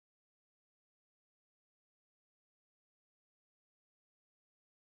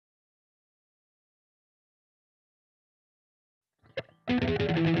Hey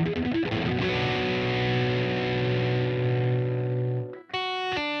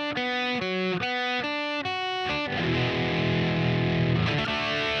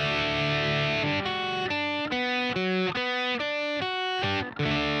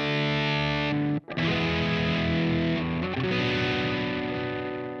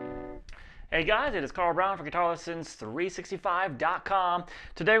guys, it is Carl Brown for guitarlessons365.com.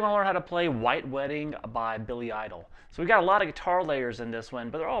 Today we're going to learn how to play White Wedding by Billy Idol. So we've got a lot of guitar layers in this one,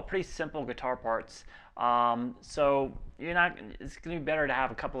 but they're all pretty simple guitar parts. So it's going to be better to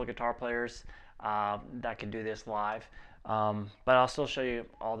have a couple of guitar players that can do this live. But I'll still show you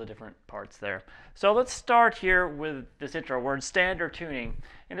all the different parts there. So let's start here with this intro. We're in standard tuning,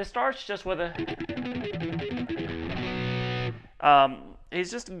 and it starts just with a... he's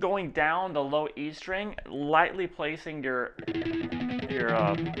just going down the low E string, lightly placing your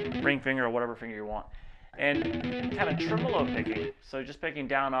ring finger or whatever finger you want, and kind of tremolo picking. So just picking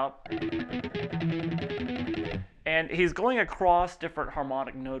down, up, and he's going across different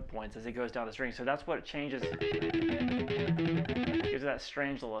harmonic note points as he goes down the string. So that's what it changes, gives that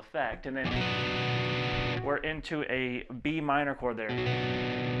strange little effect. And then we're into a B minor chord there.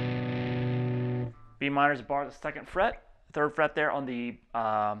 B minor is a bar at the 2nd fret. 3rd fret there on the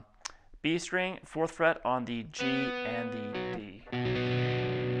B string, 4th fret on the G and the D.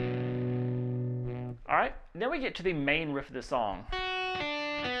 All right, then we get to the main riff of the song.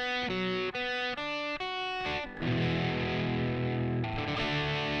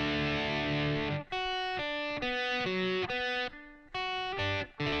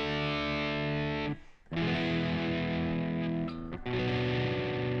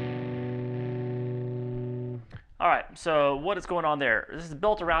 All right, so what is going on there? This is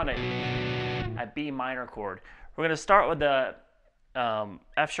built around a B minor chord. We're going to start with the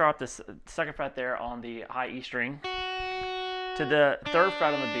F sharp, the 2nd fret there on the high E string, to the 3rd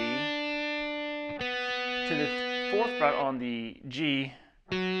fret on the B, to the 4th fret on the G,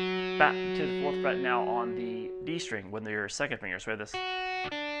 back to the 4th fret now on the D string with your 2nd finger. So we have this.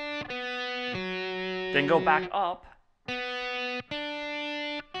 Then go back up.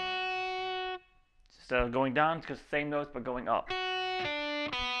 So going down, because same notes, but going up.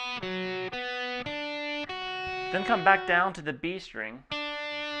 Then come back down to the B string,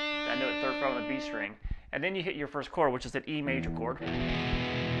 that note 3rd fret on the B string, and then you hit your first chord, which is an E major chord,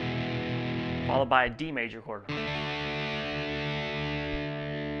 followed by a D major chord.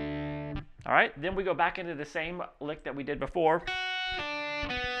 All right, then we go back into the same lick that we did before.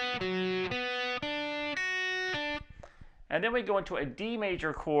 And then we go into a D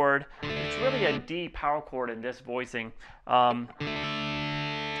major chord. It's really a D power chord in this voicing. Or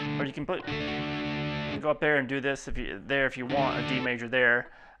you can go up there and do this if you want a D major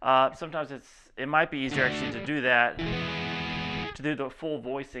there. Sometimes it might be easier actually to do that, to do the full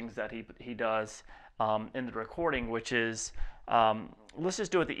voicings that he does in the recording, which is, let's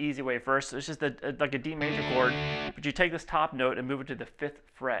just do it the easy way first. It's just like a D major chord, but you take this top note and move it to the 5th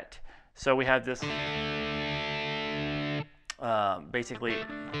fret. So we have this. Basically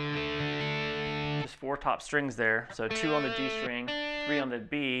just 4 top strings there, so 2 on the G string, 3 on the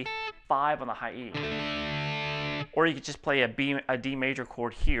B, 5 on the high E. Or you could just play a D major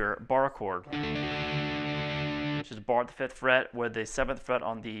chord here, bar chord, which is bar at the 5th fret with the 7th fret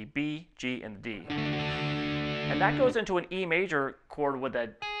on the B, G, and the D. And that goes into an E major chord with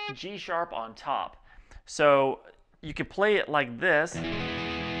a G sharp on top. So you could play it like this.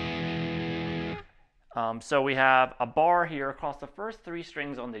 So we have a bar here across the first 3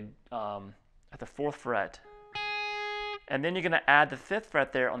 strings on the at the 4th fret, and then you're going to add the 5th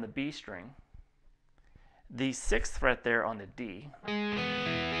fret there on the B string, the 6th fret there on the D,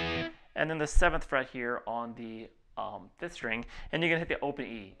 and then the 7th fret here on the 5th string, and you're going to hit the open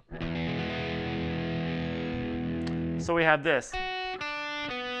E. So we have this.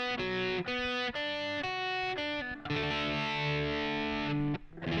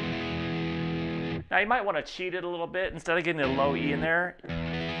 Now you might want to cheat it a little bit. Instead of getting the low E in there,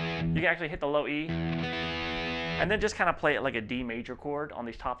 you can actually hit the low E and then just kind of play it like a D major chord on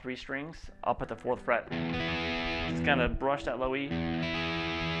these top 3 strings up at the 4th fret. Just kind of brush that low E,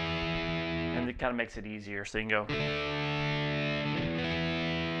 and it kind of makes it easier. So you can go,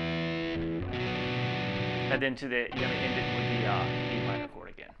 and then you're going to end it with the E minor chord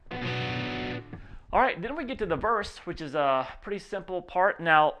again. All right, then we get to the verse, which is a pretty simple part.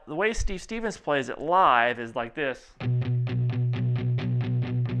 Now, the way Steve Stevens plays it live is like this.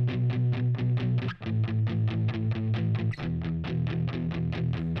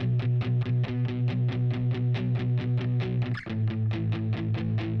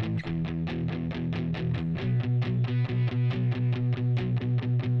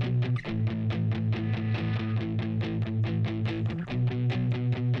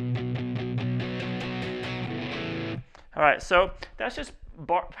 All right, so that's just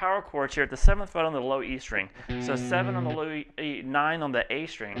power chords here at the 7th fret on the low E string. So 7 on the low E, 9 on the A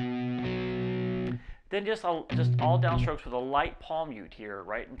string. Then just all downstrokes with a light palm mute here,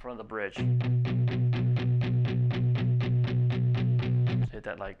 right in front of the bridge. Hit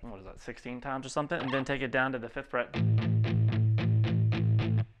that like, what is that, 16 times or something, and then take it down to the 5th fret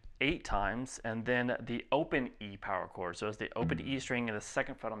 8 times, and then the open E power chord. So it's the open E string and the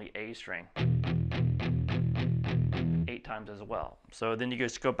 2nd fret on the A string. 8 times as well. So then you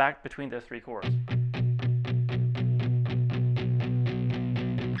just go back between those 3 chords.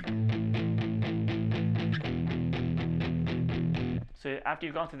 So after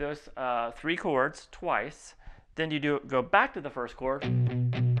you've gone through those 3 chords twice, then you go back to the first chord,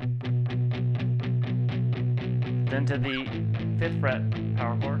 then to the 5th fret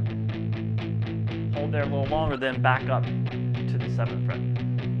power chord, hold there a little longer, then back up to the 7th fret.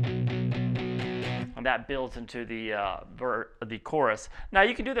 And that builds into the chorus. Now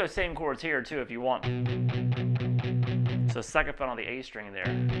you can do those same chords here too if you want. So 2nd fret on the A string there,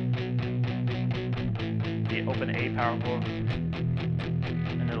 the open A power chord,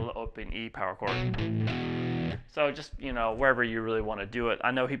 and then the open E power chord. So just, wherever you really want to do it. I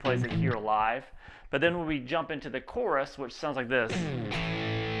know he plays it here live, but then when we jump into the chorus, which sounds like this.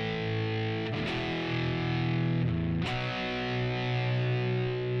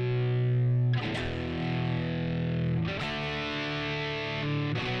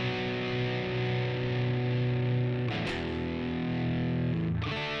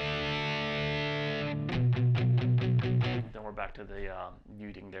 Back to the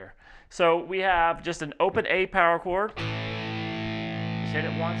muting there. So we have just an open A power chord. Just hit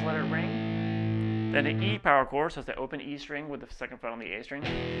it once, let it ring. Then an E power chord, so it's the open E string with the 2nd fret on the A string.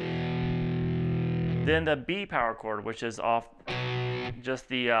 Then the B power chord, which is off just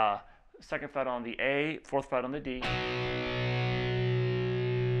the 2nd fret on the A, 4th fret on the D.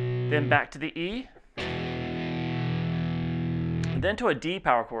 Then back to the E. And then to a D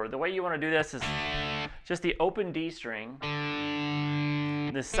power chord. The way you want to do this is just the open D string,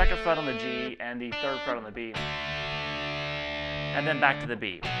 the 2nd fret on the G, and the 3rd fret on the B, and then back to the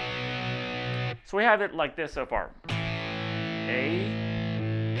B. So we have it like this so far: A,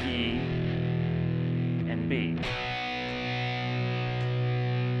 E, and B.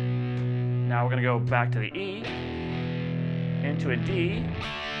 Now we're going to go back to the E, into a D,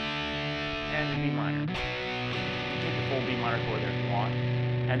 and a B minor. Take the full B minor chord there if you want.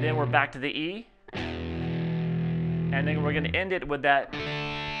 And then we're back to the E. And then we're going to end it with that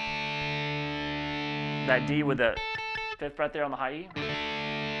D with the 5th fret there on the high E.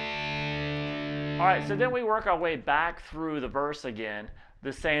 All right, so then we work our way back through the verse again,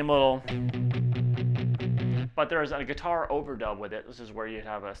 the same little, but there's a guitar overdub with it. This is where you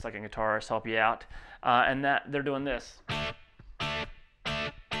have a second guitarist help you out, and that they're doing this.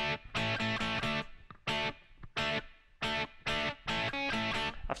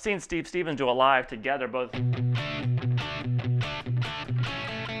 I've seen Steve Stevens do it live together, both.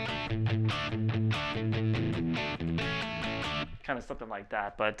 Kind of something like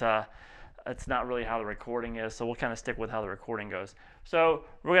that, but it's not really how the recording is, so we'll kind of stick with how the recording goes. So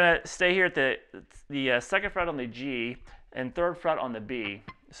we're going to stay here at the 2nd fret on the G and 3rd fret on the B.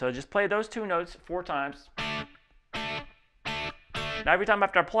 So just play those 2 notes 4 times. Now every time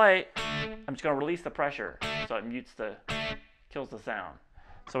after I play, I'm just going to release the pressure, so it kills the sound.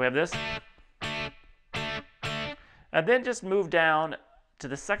 So we have this. And then just move down to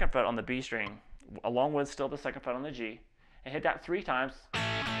the 2nd fret on the B string, along with still the 2nd fret on the G, and hit that 3 times,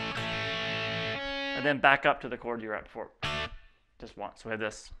 and then back up to the chord you were at before, just once. So we have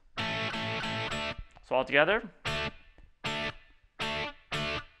this. So all together.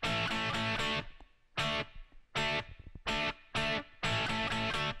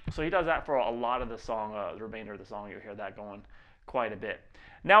 So he does that for a lot of the song, the remainder of the song. You'll hear that going quite a bit.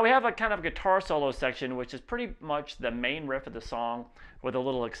 Now we have a kind of guitar solo section, which is pretty much the main riff of the song with a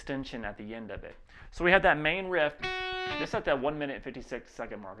little extension at the end of it. So we have that main riff. This is at that 1 minute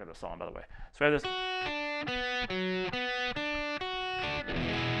 56-second mark of the song, by the way. So we have this.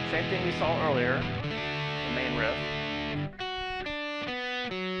 Same thing we saw earlier, the main riff.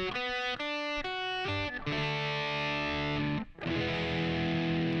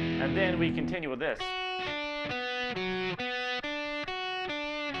 And then we continue with this.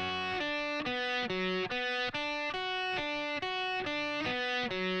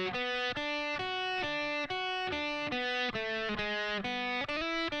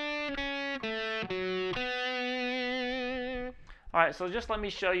 All right, so just let me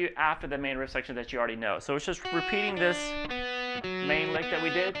show you after the main riff section that you already know. So it's just repeating this main lick that we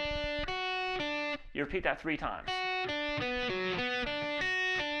did. You repeat that 3 times.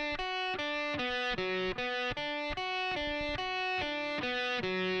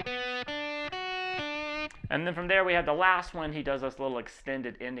 And then from there we have the last one. He does this little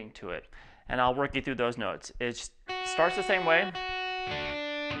extended ending to it. And I'll work you through those notes. It starts the same way.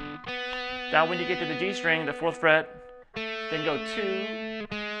 Now when you get to the G string, the 4th fret, then go 2,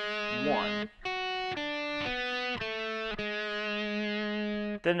 1.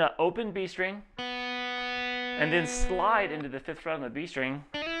 Then an open B string, and then slide into the 5th fret on the B string.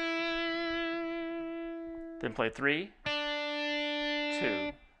 Then play 3, 2.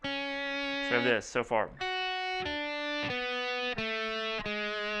 So this so far.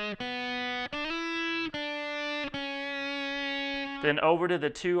 Then over to the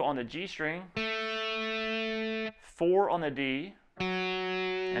 2 on the G string, 4 on the D,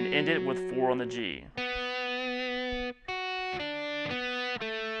 and end it with 4 on the G.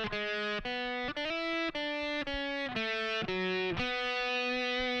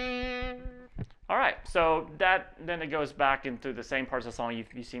 All right, so then it goes back into the same parts of the song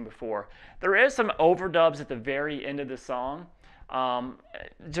you've seen before. There is some overdubs at the very end of the song.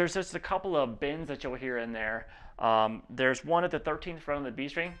 There's just a couple of bends that you'll hear in there. There's one at the 13th fret on the B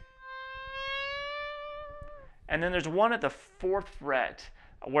string. And then there's one at the 4th fret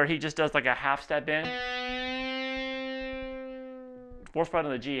where he just does like a half step bend. 4th fret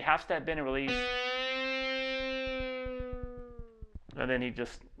on the G, half step bend and release. And then he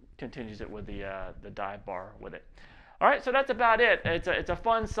just continues it with the dive bar with it. All right, so that's about it. It's a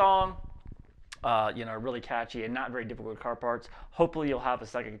fun song, really catchy and not very difficult guitar parts. Hopefully you'll have a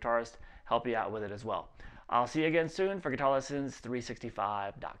second guitarist help you out with it as well. I'll see you again soon for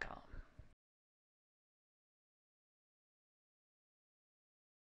guitarlessons365.com.